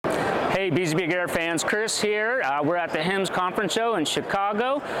Hey BZB Gear fans, Chris here. We're at the HIMSS conference show in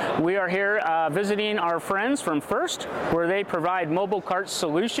Chicago. We are here visiting our friends from First, where they provide mobile cart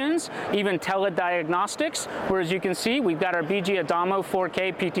solutions, even telediagnostics. Where as you can see, we've got our BG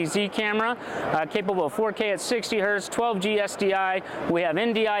ADAMO-4K PTZ camera, capable of 4K at 60 Hz, 12G SDI. We have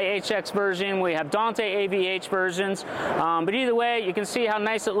NDI HX version, we have Dante AVH versions. But either way, you can see how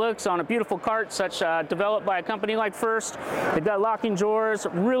nice it looks on a beautiful cart, such developed by a company like First. They've got locking drawers,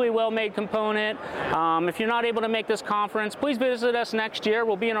 really well made component. If you're not able to make this conference, please visit us next year.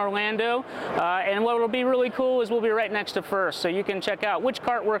 We'll be in Orlando, and what will be really cool is we'll be right next to First, so you can check out which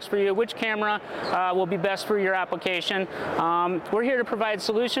cart works for you, which camera will be best for your application. We're here to provide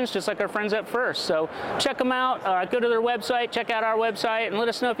solutions just like our friends at First, so check them out. Go to their website, check out our website, and let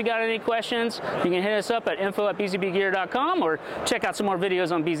us know if you got any questions. You can hit us up at info@bzbgear.com or check out some more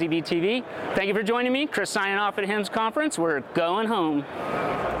videos on BZB TV. Thank you for joining me. Chris signing off at HIMSS conference. We're going home.